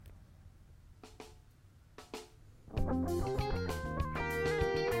Hello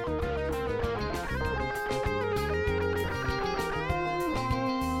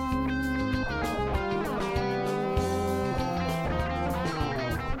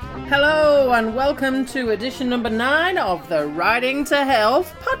and welcome to edition number 9 of the Riding to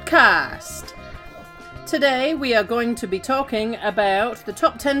Health podcast. Today we are going to be talking about the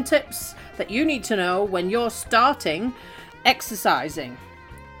top 10 tips that you need to know when you're starting exercising.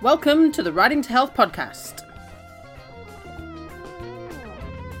 Welcome to the Riding to Health podcast.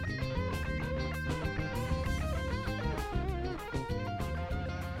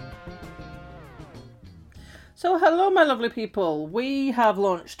 So hello my lovely people, we have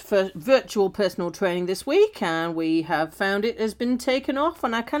launched for virtual personal training this week and we have found it has been taken off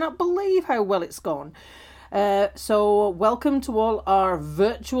and I cannot believe how well it's gone. So welcome to all our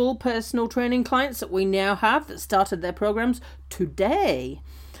virtual personal training clients that we now have that started their programs today.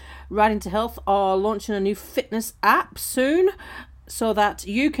 Riding to Health are launching a new fitness app soon, so that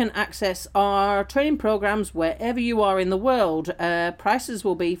you can access our training programs wherever you are in the world. Prices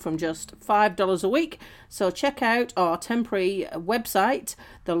will be from just $5 a week. So check out our temporary website.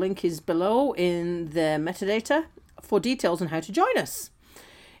 The link is below in the metadata for details on how to join us.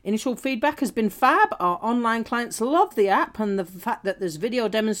 Initial feedback has been fab. Our online clients love the app and the fact that there's video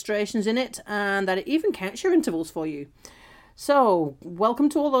demonstrations in it and that it even counts your intervals for you. So welcome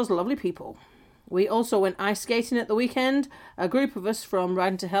to all those lovely people. We also went ice skating at the weekend. A group of us from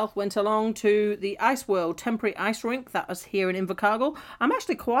Riding to Health went along to the Ice World temporary ice rink that was here in Invercargill. I'm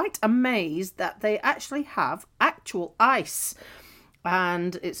actually quite amazed that they actually have actual ice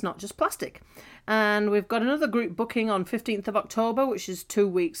and it's not just plastic. And we've got another group booking on 15th of October, which is 2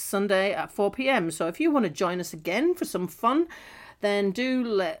 weeks Sunday at 4 p.m. So if you want to join us again for some fun, then do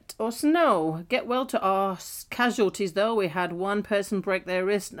let us know. Get well to our casualties though. We had one person break their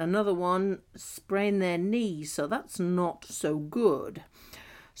wrist and another one sprain their knee, so that's not so good.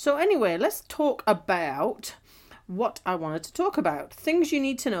 So anyway, let's talk about what I wanted to talk about. Things you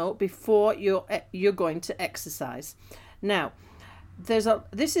need to know before you're going to exercise. Now,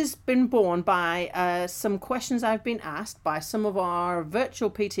 this has been born by some questions I've been asked by some of our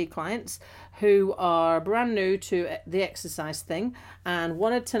virtual PT clients who are brand new to the exercise thing and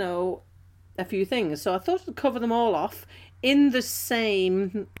wanted to know a few things. So I thought I'd cover them all off in the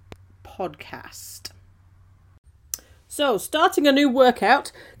same podcast. So starting a new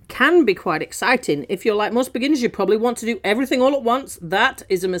workout can be quite exciting. If you're like most beginners, you probably want to do everything all at once. That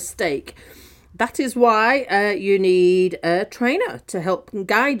is a mistake. That is why you need a trainer to help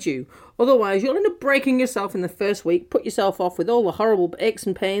guide you. Otherwise, you'll end up breaking yourself in the first week, put yourself off with all the horrible aches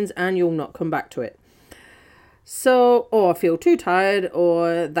and pains, and you'll not come back to it. So, or feel too tired,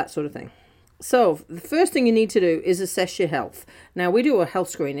 or that sort of thing. So, the first thing you need to do is assess your health. Now, we do a health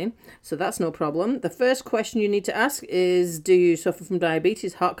screening, so that's no problem. The first question you need to ask is, do you suffer from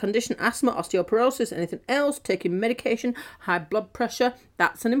diabetes, heart condition, asthma, osteoporosis, anything else, taking medication, high blood pressure?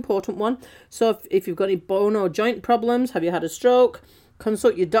 That's an important one. So, if you've got any bone or joint problems, have you had a stroke?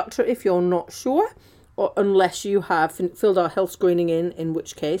 Consult your doctor if you're not sure, or unless you have filled our health screening in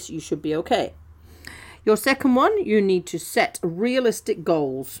which case you should be okay. Your second one, you need to set realistic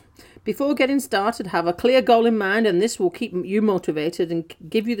goals. Before getting started, have a clear goal in mind, and this will keep you motivated and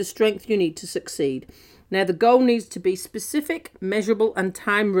give you the strength you need to succeed. Now, the goal needs to be specific, measurable, and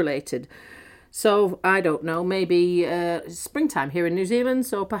time related. So, I don't know, maybe springtime here in New Zealand,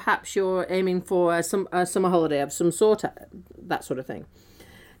 so perhaps you're aiming for a summer holiday of some sort, that sort of thing.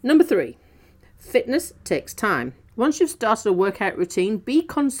 Number 3, fitness takes time. Once you've started a workout routine, be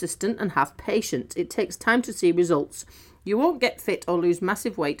consistent and have patience. It takes time to see results. You won't get fit or lose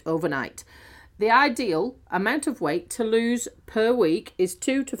massive weight overnight. The ideal amount of weight to lose per week is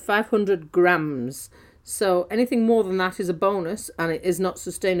 200 to 500 grams. So anything more than that is a bonus and it is not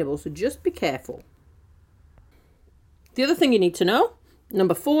sustainable. So just be careful. The other thing you need to know,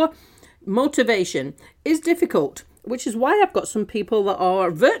 number 4, motivation is difficult, which is why I've got some people that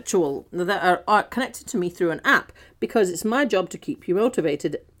are virtual, that are connected to me through an app, because it's my job to keep you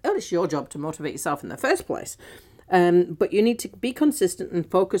motivated. Well, it's your job to motivate yourself in the first place. But you need to be consistent and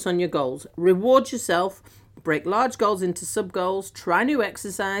focus on your goals. Reward yourself. Break large goals into sub-goals. Try new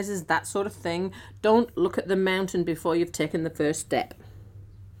exercises, that sort of thing. Don't look at the mountain before you've taken the first step.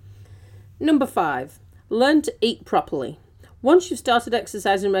 Number 5, learn to eat properly. Once you've started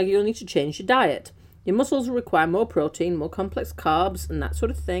exercising regularly, you need to change your diet. Your muscles require more protein, more complex carbs, and that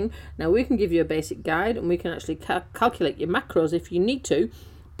sort of thing. Now, we can give you a basic guide, and we can actually calculate your macros if you need to.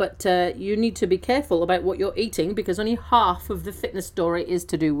 But you need to be careful about what you're eating, because only half of the fitness story is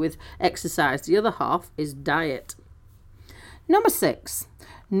to do with exercise. The other half is diet. Number 6,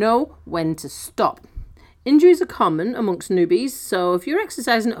 know when to stop. Injuries are common amongst newbies, so if you're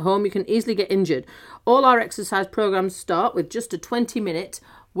exercising at home, you can easily get injured. All our exercise programs start with just a 20-minute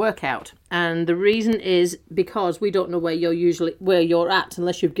workout, and the reason is because we don't know where you're at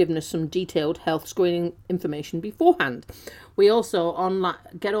unless you've given us some detailed health screening information beforehand. We also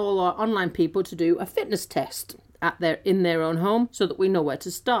get all our online people to do a fitness test in their own home so that we know where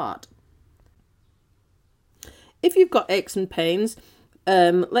to start. If you've got aches and pains,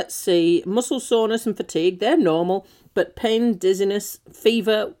 let's see, muscle soreness and fatigue, they're normal, but pain, dizziness,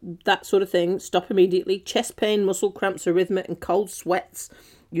 fever, that sort of thing, stop immediately. Chest pain, muscle cramps, arrhythmia, and cold sweats,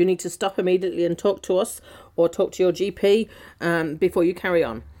 you need to stop immediately and talk to us or talk to your GP before you carry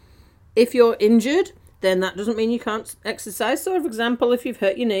on. If you're injured, then that doesn't mean you can't exercise. So, for example, if you've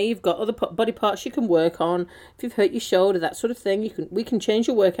hurt your knee, you've got other body parts you can work on. If you've hurt your shoulder, that sort of thing, we can change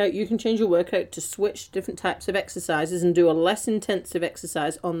your workout. You can change your workout to switch different types of exercises and do a less intensive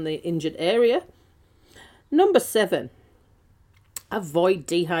exercise on the injured area. Number 7, avoid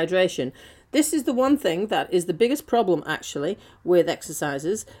dehydration. This is the one thing that is the biggest problem, actually, with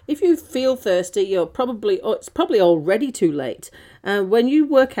exercises. If you feel thirsty, it's probably already too late. When you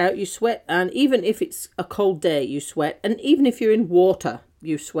work out, you sweat, and even if it's a cold day, you sweat, and even if you're in water,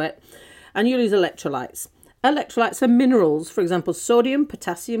 you sweat, and you lose electrolytes. Electrolytes are minerals, for example, sodium,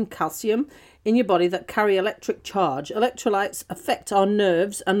 potassium, calcium, in your body that carry electric charge. Electrolytes affect our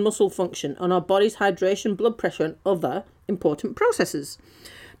nerves and muscle function, on our body's hydration, blood pressure, and other important processes.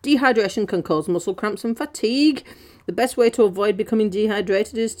 Dehydration can cause muscle cramps and fatigue. The best way to avoid becoming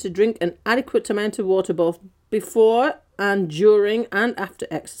dehydrated is to drink an adequate amount of water both before and during and after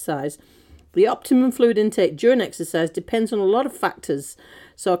exercise. The optimum fluid intake during exercise depends on a lot of factors,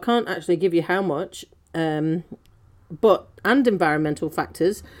 so I can't actually give you how much, and environmental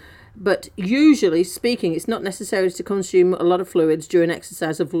factors. But usually speaking, it's not necessary to consume a lot of fluids during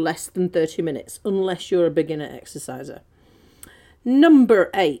exercise of less than 30 minutes, unless you're a beginner exerciser.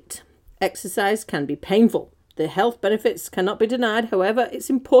 Number 8, exercise can be painful. The health benefits cannot be denied. However, it's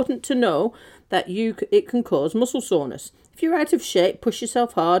important to know that it can cause muscle soreness. If you're out of shape, push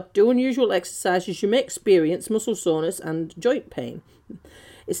yourself hard, do unusual exercises, you may experience muscle soreness and joint pain.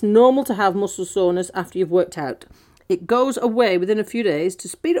 It's normal to have muscle soreness after you've worked out. It goes away within a few days. To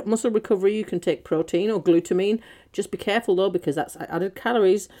speed up muscle recovery, you can take protein or glutamine. Just be careful though, because that's added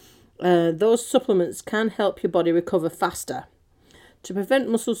calories. Those supplements can help your body recover faster. To prevent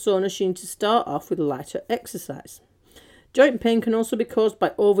muscle soreness, you need to start off with lighter exercise. Joint pain can also be caused by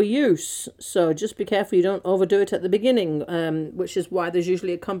overuse, so just be careful you don't overdo it at the beginning, which is why there's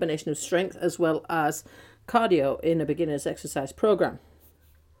usually a combination of strength as well as cardio in a beginner's exercise program.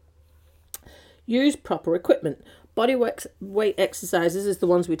 Use proper equipment. Body weight exercises is the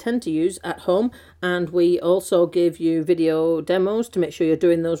ones we tend to use at home, and we also give you video demos to make sure you're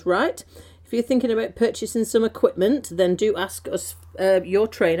doing those right. If you're thinking about purchasing some equipment, then do ask us, your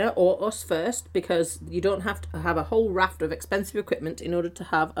trainer or us first, because you don't have to have a whole raft of expensive equipment in order to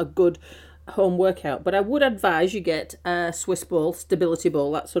have a good home workout. But I would advise you get a Swiss ball, stability ball,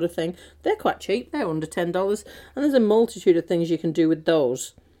 that sort of thing. They're quite cheap. They're under $10, and there's a multitude of things you can do with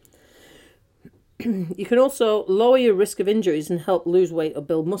those. You can also lower your risk of injuries and help lose weight or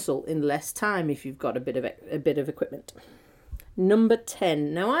build muscle in less time if you've got a bit of equipment. Number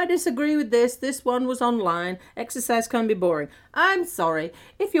 10. Now, I disagree with this. This one was online. Exercise can be boring. I'm sorry.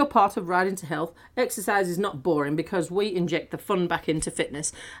 If you're part of Riding to Health, exercise is not boring because we inject the fun back into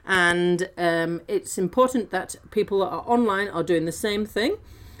fitness. And it's important that people that are online are doing the same thing.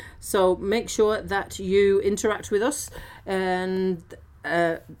 So make sure that you interact with us and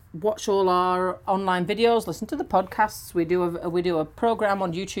watch all our online videos, listen to the podcasts. We do a program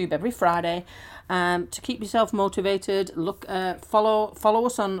on YouTube every Friday. To keep yourself motivated, follow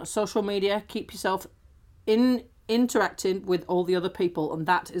us on social media. Keep yourself interacting with all the other people, and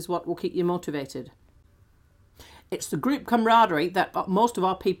that is what will keep you motivated. It's the group camaraderie that most of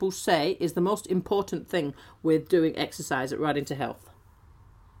our people say is the most important thing with doing exercise at Riding to Health.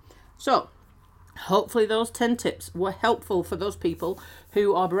 So, hopefully those 10 tips were helpful for those people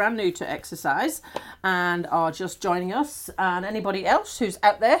who are brand new to exercise and are just joining us, and anybody else who's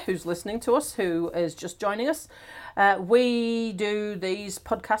out there who's listening to us who is just joining us. We do these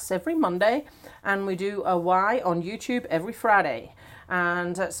podcasts every Monday, and we do a Y on YouTube every Friday.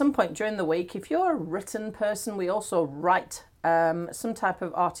 And at some point during the week, if you're a written person, we also write some type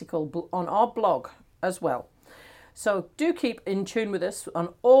of article on our blog as well. So do keep in tune with us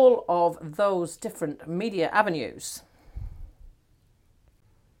on all of those different media avenues.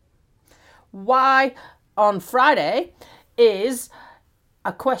 Why on Friday is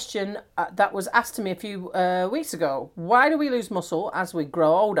a question that was asked to me a few weeks ago. Why do we lose muscle as we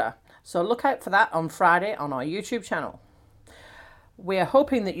grow older? So look out for that on Friday on our YouTube channel. We're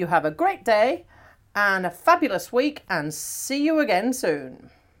hoping that you have a great day and a fabulous week, and see you again soon.